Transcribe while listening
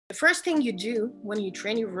The first thing you do when you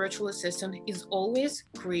train your virtual assistant is always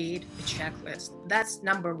create a checklist. That's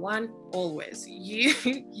number one, always.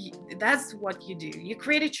 That's what you do. You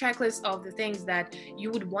create a checklist of the things that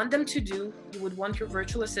you would want them to do, you would want your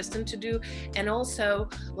virtual assistant to do, and also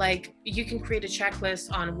like you can create a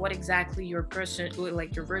checklist on what exactly your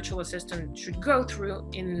virtual assistant should go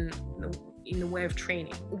through in the way of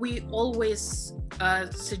training. We always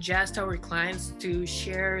suggest our clients to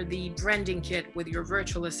share the branding kit with your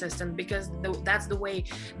virtual assistant, because that's the way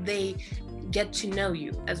they get to know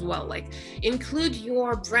you as well. Like include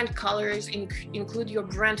your brand colors, include your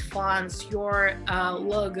brand fonts, your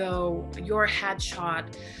logo, your headshot,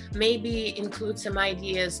 maybe include some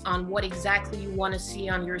ideas on what exactly you want to see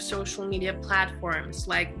on your social media platforms.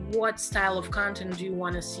 Like what style of content do you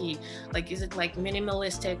want to see? Like, is it like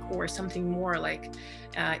minimalistic or something more like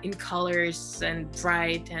in colors and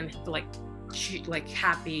bright and like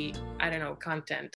happy, I don't know, content?